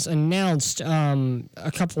was announced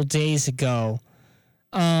a couple days ago.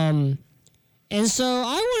 And so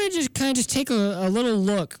I want to just kind of just take a little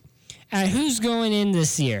look at who's going in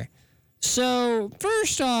this year. So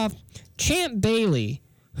first off, Champ Bailey,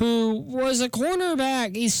 who was a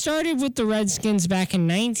cornerback. He started with the Redskins back in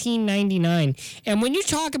 1999. And when you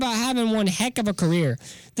talk about having one heck of a career,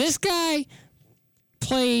 this guy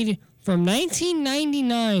played from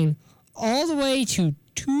 1999 all the way to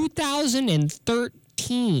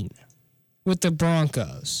 2013 with the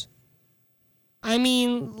Broncos. I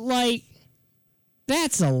mean, like,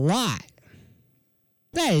 that's a lot.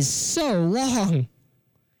 That is so long.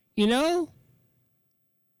 You know?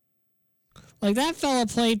 Like, that fella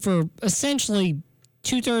played for essentially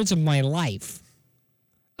 2/3 of my life.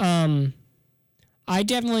 I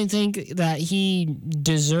definitely think that he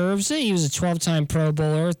deserves it. He was a 12-time Pro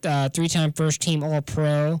Bowler, 3-time first-team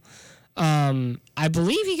All-Pro. I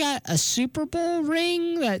believe he got a Super Bowl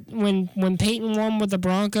ring that when Peyton won with the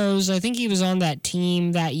Broncos. I think he was on that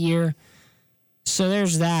team that year. So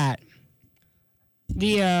there's that.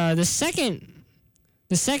 The second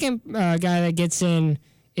guy that gets in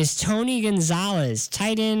is Tony Gonzalez,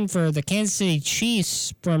 tight end for the Kansas City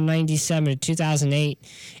Chiefs from 97 to 2008.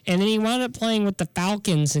 And then he wound up playing with the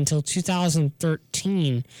Falcons until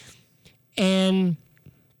 2013. And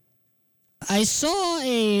I saw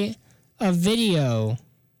a video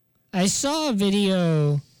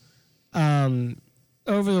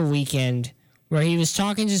over the weekend where he was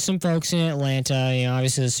talking to some folks in Atlanta. You know,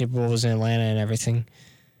 obviously the Super Bowl was in Atlanta and everything.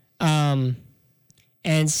 And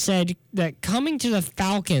said that coming to the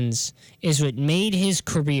Falcons is what made his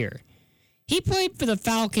career. He played for the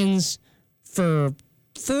Falcons for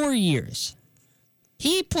 4 years.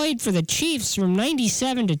 He played for the Chiefs from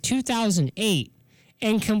 97 to 2008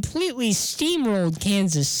 and completely steamrolled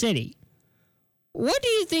Kansas City. What do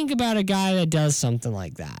you think about a guy that does something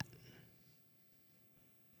like that?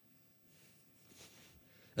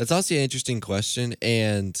 That's also an interesting question,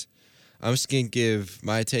 and I'm just going to give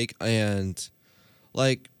my take. And,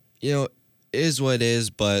 like, you know, it is what it is,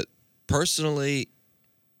 but personally,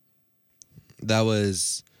 that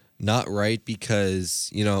was not right because,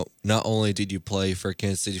 you know, not only did you play for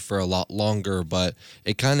Kansas City for a lot longer, but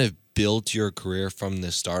it kind of built your career from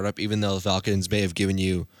the startup, even though the Falcons may have given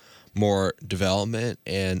you more development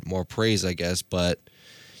and more praise, I guess, but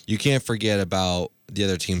you can't forget about the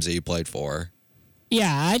other teams that you played for.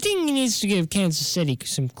 Yeah, I think he needs to give Kansas City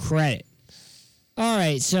some credit. All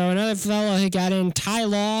right, so another fellow who got in, Ty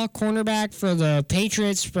Law, cornerback for the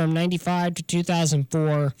Patriots from 95 to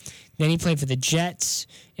 2004. Then he played for the Jets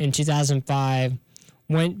in 2005.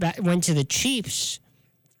 Went to the Chiefs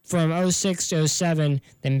from 06 to 07,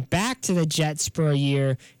 then back to the Jets for a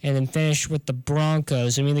year, and then finished with the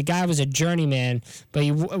Broncos. I mean, the guy was a journeyman, but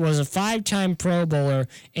he was a 5-time Pro Bowler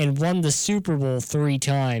and won the Super Bowl 3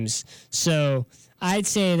 times. So I'd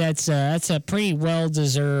say that's a pretty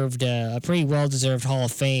well-deserved Hall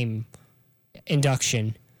of Fame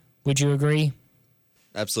induction. Would you agree?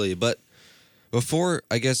 Absolutely. But before,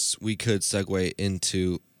 I guess we could segue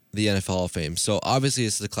into the NFL Hall of Fame. So obviously,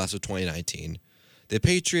 this is the class of 2019. The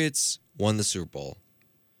Patriots won the Super Bowl.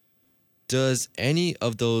 Does any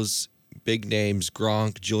of those big names,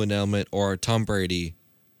 Gronk, Julian Edelman, or Tom Brady,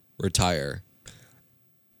 retire?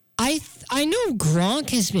 I know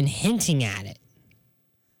Gronk has been hinting at it.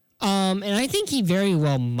 And I think he very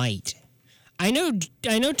well might. I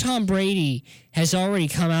know Tom Brady has already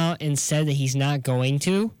come out and said that he's not going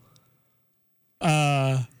to.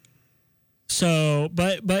 But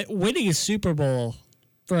winning a Super Bowl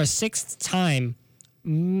for a 6th time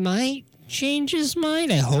might change his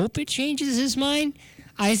mind. I hope it changes his mind.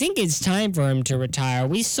 I think it's time for him to retire.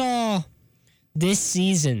 We saw this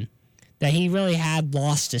season that he really had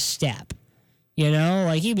lost a step.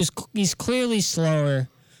 Like he's clearly slower.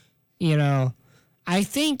 I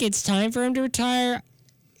think it's time for him to retire.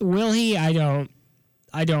 Will he? I don't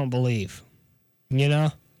believe.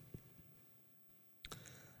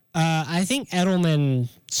 I think Edelman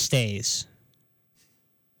stays.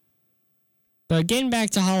 But getting back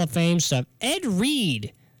to Hall of Fame stuff, Ed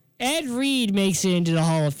Reed makes it into the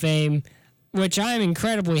Hall of Fame, which I'm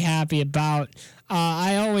incredibly happy about.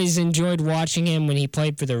 I always enjoyed watching him when he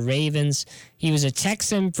played for the Ravens. He was a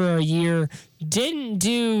Texan for a year. Didn't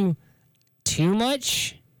do too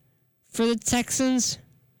much for the Texans,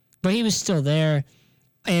 but he was still there.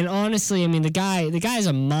 And honestly, I mean, the guy's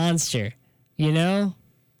a monster,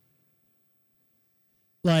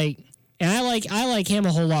 Like, and I like him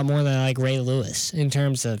a whole lot more than I like Ray Lewis in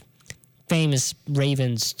terms of famous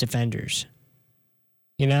Ravens defenders.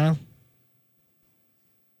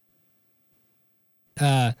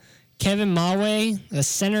 Kevin Mawe, a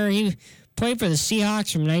center, he played for the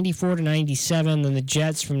Seahawks from 94 to 97, then the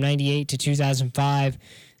Jets from 98 to 2005,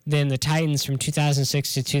 then the Titans from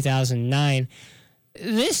 2006 to 2009.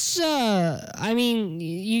 This, I mean,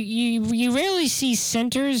 you rarely see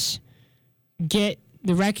centers get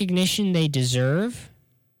the recognition they deserve,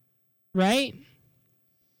 right?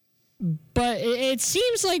 But it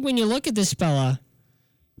seems like when you look at this fella,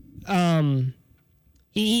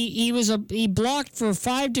 he blocked for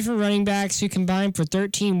 5 different running backs who combined for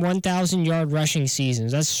 13 1,000-yard rushing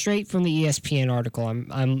seasons. That's straight from the ESPN article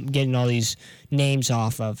I'm getting all these names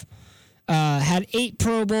off of. Had 8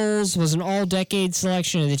 Pro Bowls, was an all-decade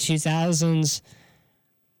selection of the 2000s.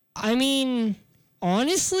 I mean,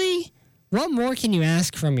 honestly, what more can you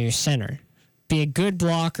ask from your center? Be a good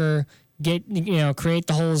blocker, create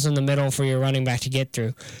the holes in the middle for your running back to get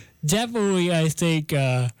through. Definitely, I think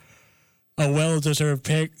a well-deserved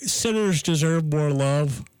pick. Centers deserve more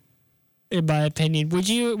love, in my opinion. Would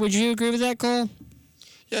you agree with that, Cole?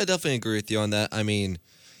 Yeah, I definitely agree with you on that. I mean,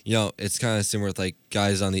 it's kind of similar with like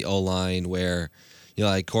guys on the O-line where,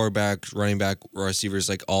 like quarterbacks, running back, receivers,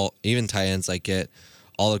 like even tight ends, like get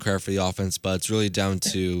all the credit for the offense, but it's really down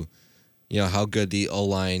to, how good the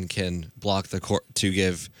O-line can block to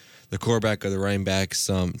give the quarterback or the running back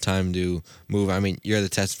some time to move. I mean, you're the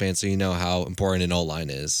Test fan, so you know how important an O-line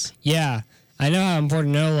is. Yeah, I know how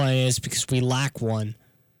important an O-line is because we lack one.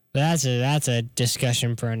 But that's a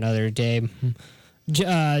discussion for another day.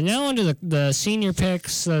 Now onto the senior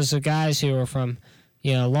picks. Those are guys who are from,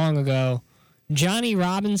 long ago. Johnny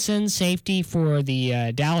Robinson, safety for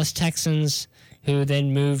the Dallas Texans, who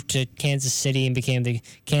then moved to Kansas City and became the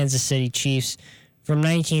Kansas City Chiefs from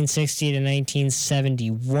 1960 to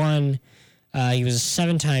 1971. He was a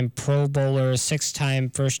 7-time Pro Bowler, 6-time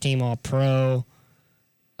first-team All-Pro.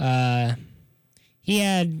 He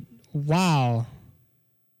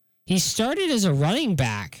started as a running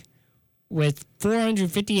back with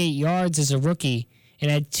 458 yards as a rookie and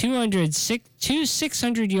had two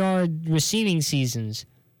 600-yard receiving seasons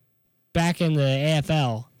back in the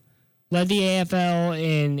AFL. Led the AFL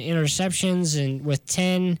in interceptions with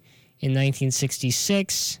 10 in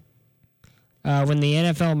 1966. When the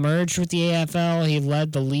NFL merged with the AFL, he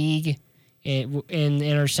led the league in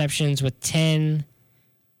interceptions with 10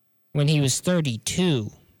 when he was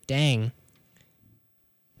 32. Dang.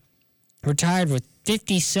 Retired with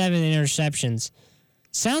 57 interceptions.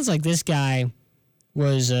 Sounds like this guy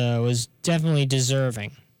was definitely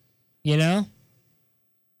deserving.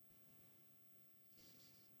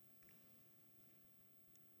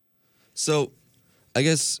 So, I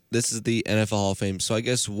guess this is the NFL Hall of Fame. So, I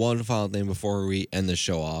guess one final thing before we end the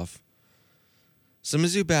show off. Some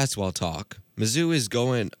Mizzou basketball talk. Mizzou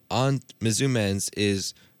men's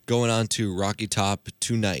is going on to Rocky Top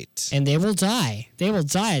tonight. And they will die. They will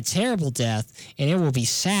die a terrible death, and it will be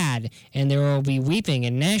sad, and there will be weeping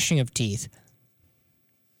and gnashing of teeth.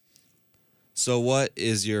 So, what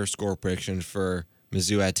is your score prediction for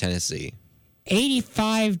Mizzou at Tennessee?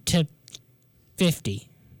 85-50.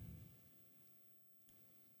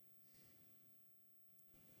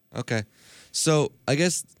 Okay. So, I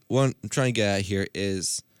guess what I'm trying to get at here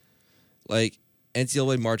is, like,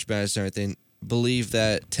 NCAA March Madness and everything, believe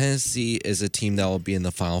that Tennessee is a team that will be in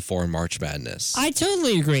the Final Four in March Madness. I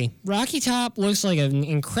totally agree. Rocky Top looks like an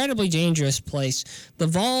incredibly dangerous place. The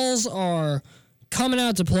Vols are coming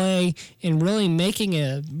out to play and really making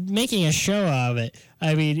a show out of it.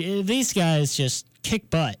 I mean, these guys just kick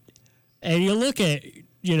butt. And you look at,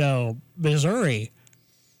 Missouri,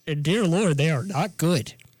 and dear Lord, they are not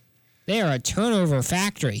good. They are a turnover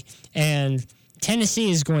factory. And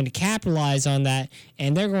Tennessee is going to capitalize on that,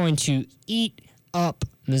 and they're going to eat up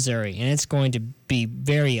Missouri, and it's going to be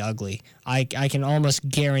very ugly. I can almost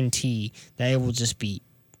guarantee that it will just be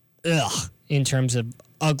in terms of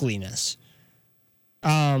ugliness.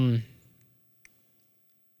 I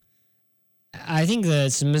think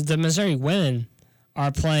the Missouri women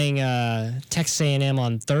are playing Texas A&M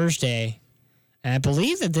on Thursday, and I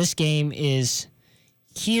believe that this game is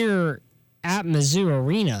here at Mizzou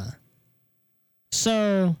Arena.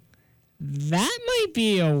 So that might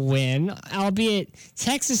be a win, albeit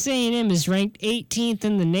Texas A&M is ranked 18th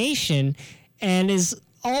in the nation and is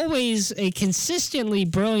always a consistently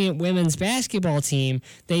brilliant women's basketball team.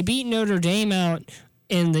 They beat Notre Dame out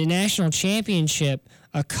in the national championship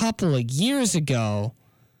a couple of years ago.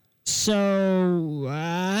 So,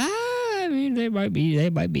 I mean, they might be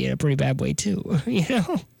in a pretty bad way too.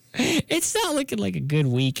 It's not looking like a good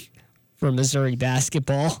week for Missouri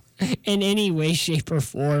basketball in any way, shape, or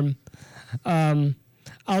form.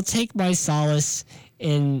 I'll take my solace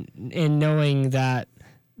in knowing that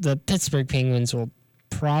the Pittsburgh Penguins will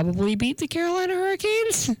probably beat the Carolina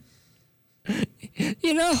Hurricanes.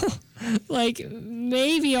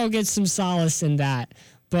 Maybe I'll get some solace in that.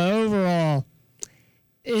 But overall,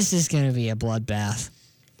 this is going to be a bloodbath.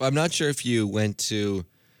 I'm not sure if you went to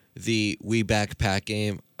the We Back Pack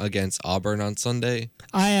game against Auburn on Sunday.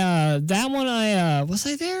 Was I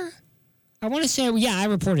there? I want to say, I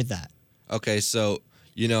reported that. Okay, so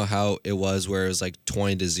you know how it was where it was like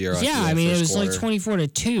 20-0. Yeah, I mean, it was like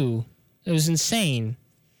 24-2. It was insane.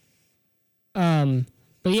 But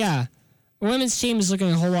yeah, the women's team is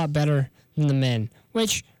looking a whole lot better than the men,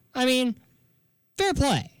 which, I mean, fair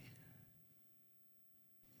play.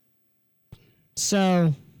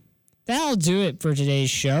 So that'll do it for today's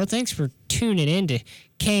show. Thanks for tuning in to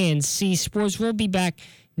KNC Sports. We'll be back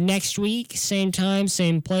next week, same time,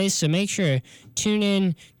 same place. So make sure to tune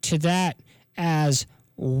in to that as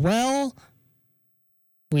well.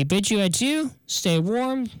 We bid you adieu, stay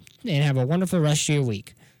warm, and have a wonderful rest of your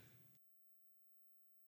week.